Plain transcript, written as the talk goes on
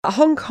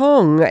Hong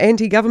Kong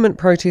anti-government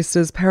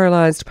protesters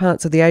paralysed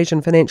parts of the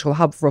Asian financial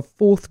hub for a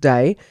fourth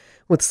day,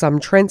 with some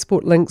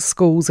transport links,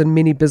 schools and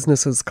many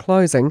businesses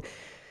closing.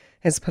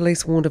 As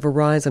police warned of a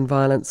rise in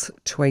violence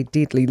to a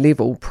deadly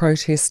level,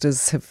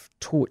 protesters have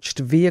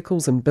torched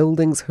vehicles and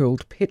buildings,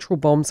 hurled petrol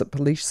bombs at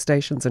police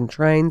stations and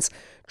trains,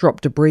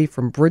 dropped debris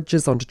from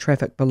bridges onto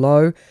traffic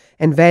below,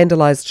 and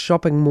vandalised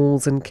shopping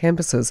malls and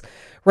campuses,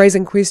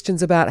 raising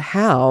questions about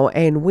how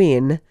and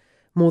when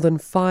more than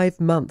 5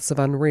 months of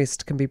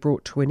unrest can be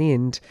brought to an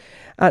end.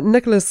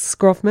 Nicholas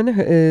Scroffman,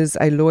 who is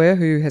a lawyer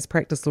who has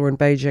practiced law in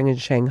Beijing and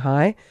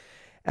Shanghai,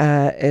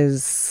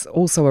 is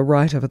also a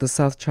writer for the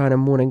South China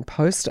Morning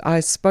Post. I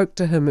spoke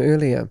to him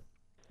earlier.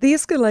 The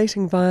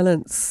escalating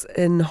violence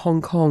in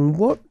Hong Kong,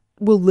 what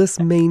will this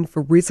mean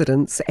for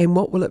residents and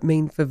what will it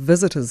mean for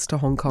visitors to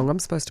Hong Kong? I'm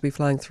supposed to be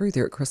flying through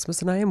there at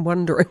Christmas and I am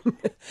wondering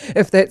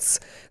if that's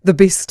the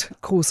best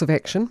course of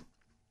action.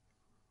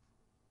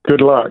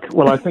 Good luck.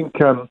 Well, I think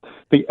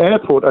the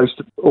airport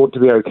ought to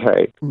be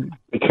okay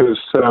because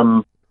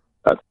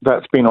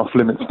that's been off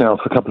limits now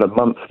for a couple of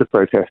months for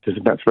protesters,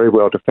 and that's very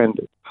well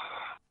defended.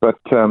 But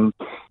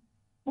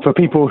for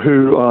people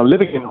who are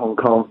living in Hong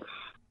Kong,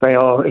 they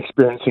are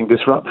experiencing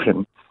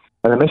disruption,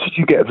 and the message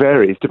you get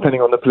varies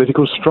depending on the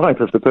political stripe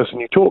of the person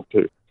you talk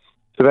to.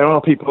 So there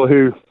are people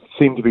who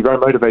seem to be very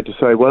motivated to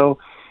say, well,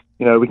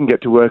 you know, we can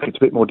get to work, it's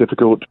a bit more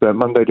difficult, but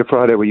Monday to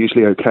Friday we're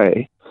usually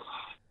okay.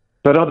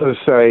 But others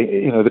say,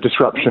 you know, the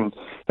disruption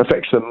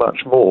affects them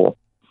much more.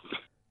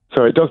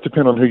 So it does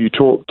depend on who you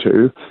talk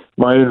to.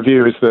 My own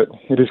view is that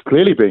it is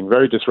clearly being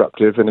very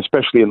disruptive, and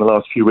especially in the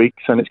last few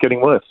weeks, and it's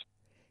getting worse.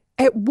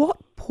 At what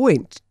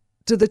point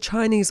do the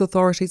Chinese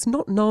authorities,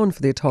 not known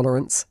for their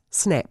tolerance,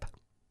 snap?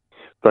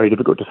 Very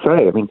difficult to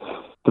say. I mean,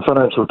 the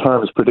Financial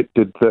Times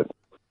predicted that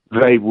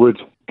they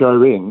would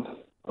go in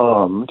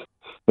armed.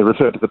 They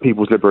referred to the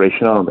People's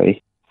Liberation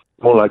Army,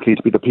 more likely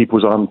to be the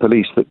People's Armed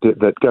Police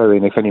that go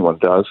in if anyone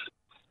does.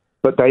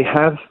 But they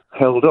have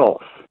held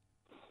off,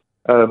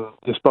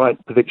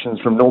 despite predictions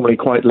from normally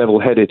quite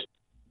level-headed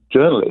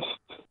journalists.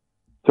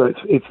 So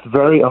it's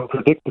very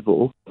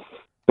unpredictable.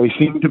 They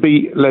seem to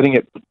be letting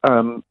it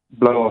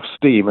blow off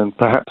steam, and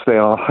perhaps they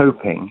are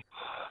hoping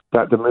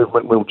that the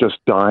movement will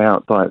just die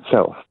out by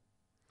itself.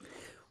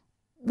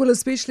 Well,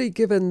 especially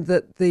given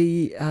that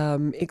the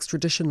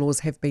extradition laws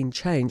have been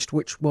changed,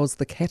 which was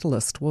the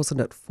catalyst, wasn't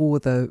it, for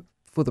the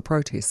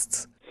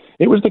protests?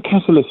 It was the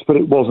catalyst, but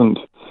it wasn't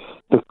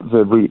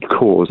the root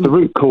cause. The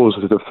root cause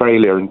was the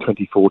failure in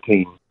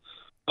 2014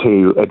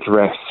 to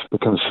address the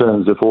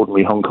concerns of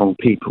ordinary Hong Kong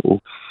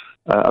people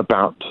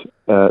about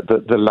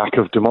the lack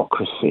of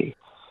democracy.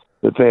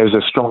 That there's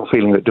a strong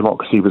feeling that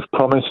democracy was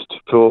promised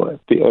for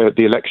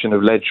the election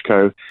of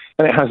LegCo,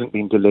 and it hasn't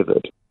been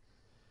delivered.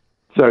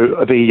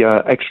 So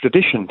the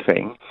extradition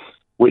thing,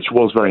 which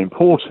was very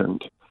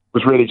important,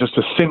 was really just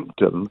a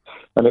symptom,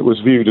 and it was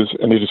viewed as,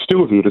 and it is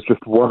still viewed as,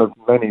 just one of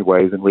many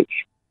ways in which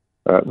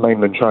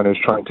mainland China is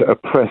trying to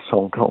oppress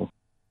Hong Kong.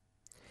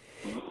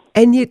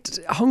 And yet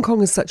Hong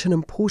Kong is such an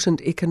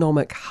important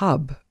economic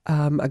hub,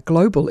 a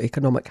global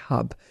economic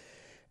hub,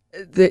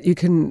 that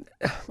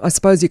I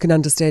suppose you can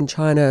understand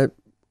China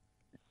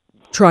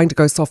trying to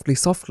go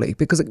softly,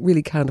 because it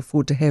really can't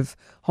afford to have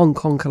Hong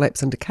Kong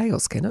collapse into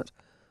chaos, can it?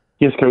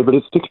 Yes, Kerry, but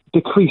it's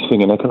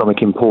decreasing in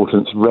economic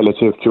importance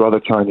relative to other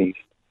Chinese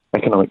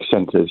economic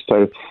centres.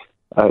 So,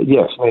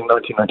 yes, in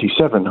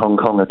 1997, Hong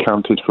Kong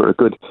accounted for a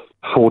good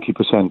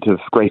 40% of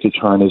Greater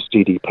China's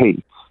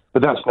GDP.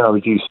 But that's now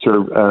reduced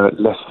to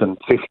less than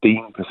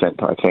 15%,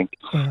 I think,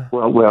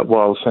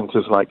 while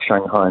centres like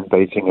Shanghai and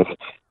Beijing have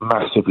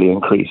massively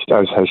increased,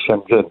 as has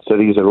Shenzhen. So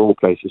these are all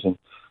places in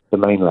the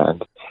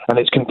mainland. And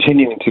it's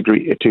continuing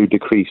to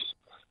decrease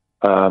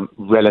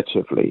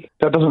relatively.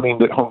 That doesn't mean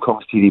that Hong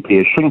Kong's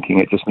GDP is shrinking.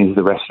 It just means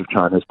the rest of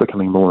China is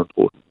becoming more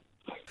important.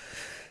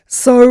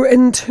 So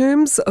in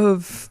terms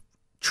of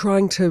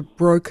trying to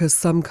broker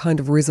some kind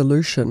of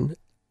resolution,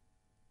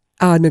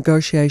 are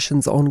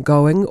negotiations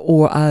ongoing,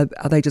 or are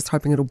they just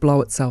hoping it'll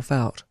blow itself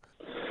out?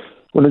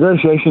 Well,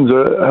 negotiations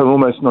are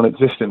almost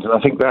non-existent, and I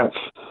think that's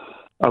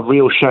a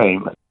real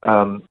shame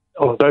on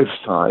both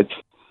sides,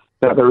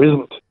 that there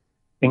isn't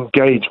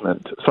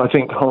engagement. So I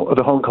think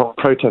the Hong Kong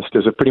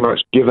protesters have pretty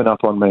much given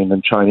up on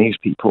mainland Chinese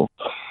people.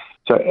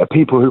 So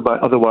people who might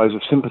otherwise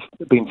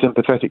have been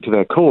sympathetic to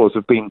their cause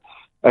have been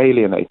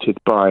alienated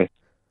by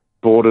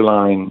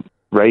borderline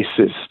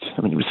racist.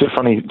 I mean, it's a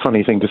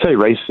funny thing to say,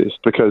 racist,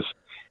 because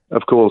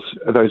of course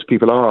those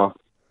people are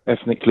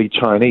ethnically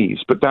Chinese,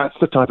 but that's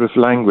the type of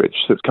language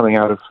that's coming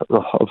out of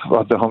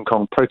the Hong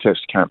Kong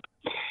protest camp,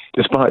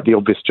 despite the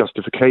obvious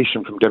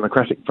justification from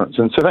democratic fronts.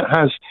 And so that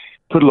has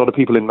put a lot of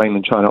people in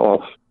mainland China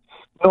off.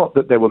 Not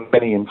that there were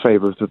many in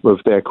favour of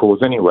their cause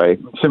anyway.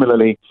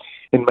 Similarly,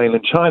 in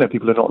mainland China,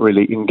 people are not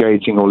really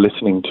engaging or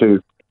listening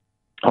to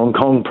Hong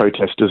Kong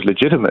protesters'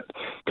 legitimate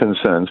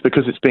concerns,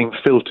 because it's being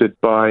filtered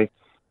by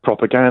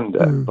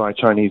propaganda, by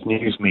Chinese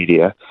news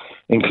media,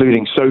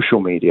 including social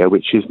media,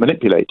 which is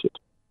manipulated.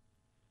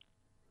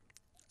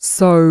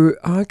 So,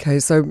 okay,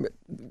 so,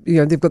 you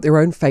know, they've got their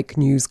own fake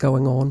news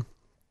going on.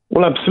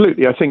 Well,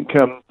 absolutely. I think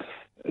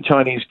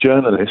Chinese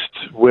journalists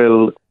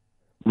will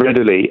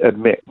readily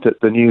admit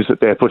that the news that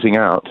they're putting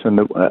out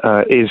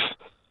is,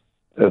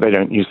 they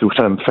don't use the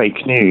term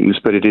fake news,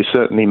 but it is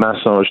certainly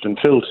massaged and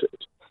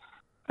filtered.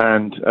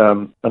 And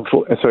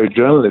so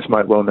journalists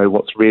might well know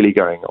what's really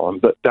going on,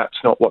 but that's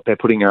not what they're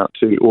putting out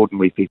to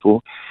ordinary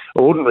people.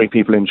 Ordinary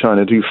people in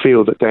China do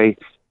feel that they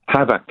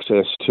have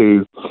access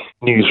to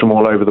news from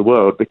all over the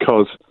world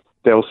because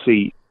they'll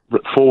see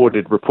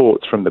forwarded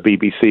reports from the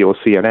BBC or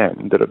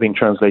CNN that have been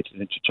translated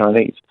into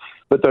Chinese.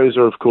 But those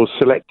are, of course,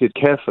 selected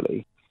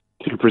carefully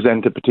to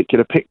present a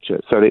particular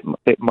picture. So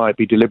it might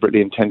be deliberately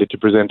intended to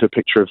present a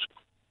picture of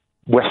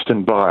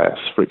Western bias,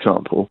 for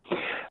example.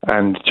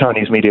 And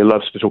Chinese media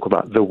loves to talk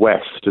about the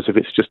West as if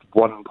it's just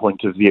one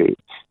point of view.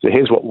 So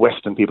here's what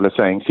Western people are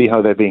saying. See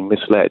how they're being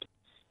misled.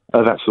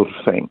 That sort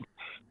of thing.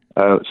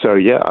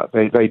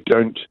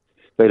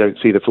 They don't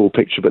see the full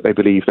picture, but they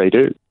believe they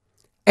do.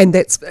 And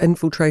that's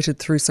infiltrated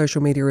through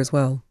social media as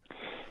well.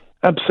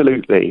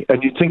 Absolutely.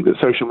 And you'd think that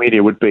social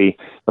media would be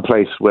a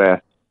place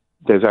where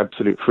there's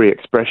absolute free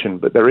expression,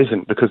 but there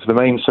isn't, because the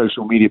main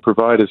social media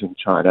providers in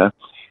China,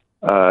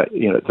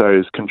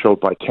 those controlled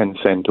by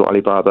Tencent or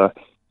Alibaba,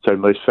 so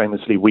most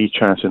famously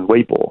WeChat and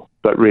Weibo,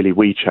 but really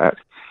WeChat,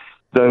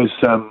 those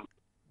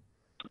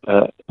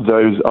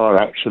are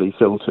actually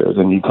filtered,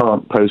 and you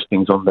can't post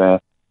things on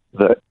there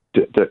that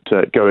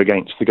go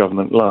against the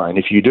government line.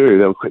 If you do,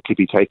 they'll quickly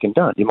be taken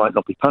down. You might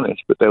not be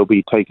punished, but they'll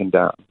be taken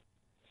down.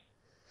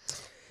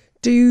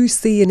 Do you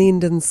see an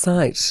end in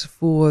sight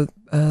for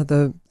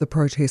the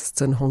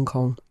protests in Hong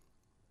Kong?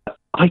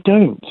 I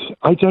don't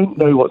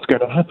know what's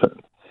going to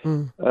happen.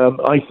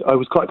 I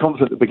was quite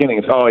confident at the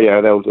beginning.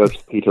 They'll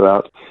just peter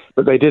out.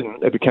 But they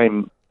didn't. They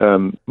became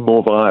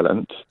more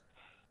violent.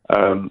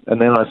 And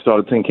then I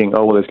started thinking,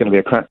 there's going to be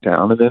a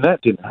crackdown. And then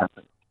that didn't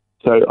happen.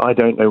 So I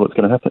don't know what's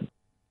going to happen.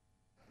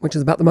 Which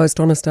is about the most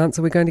honest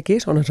answer we're going to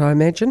get on it, I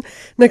imagine.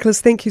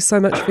 Nicholas, thank you so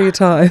much for your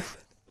time.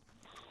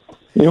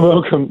 You're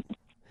welcome.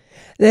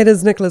 That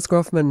is Nicholas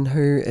Groffman,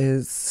 who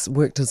is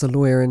worked as a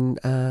lawyer in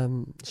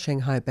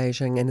Shanghai,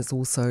 Beijing, and is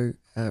also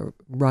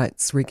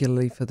writes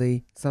regularly for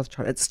the South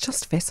China. It's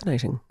just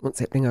fascinating what's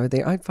happening over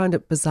there. I find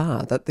it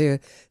bizarre that there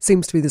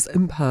seems to be this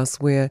impasse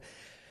where,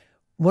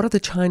 what are the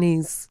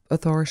Chinese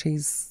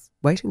authorities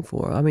waiting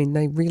for? I mean,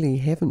 they really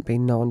haven't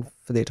been known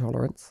for their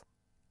tolerance.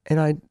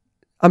 And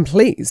I'm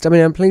pleased.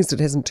 I'm pleased it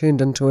hasn't turned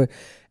into a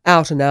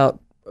out-and-out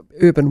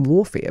urban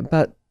warfare,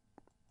 but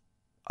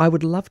I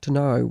would love to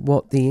know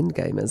what the end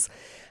game is.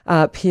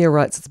 Pierre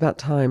writes, it's about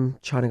time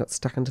China got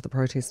stuck into the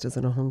protesters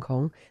in Hong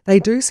Kong. They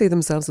do see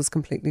themselves as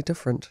completely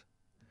different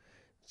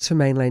to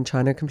mainland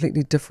China,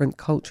 completely different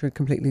culture,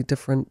 completely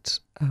different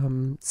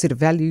set of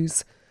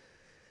values.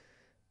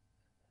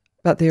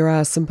 But there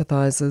are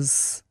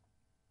sympathisers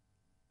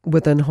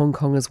within Hong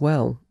Kong as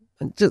well.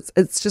 And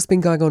it's just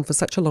been going on for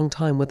such a long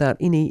time without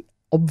any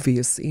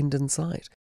obvious end in sight.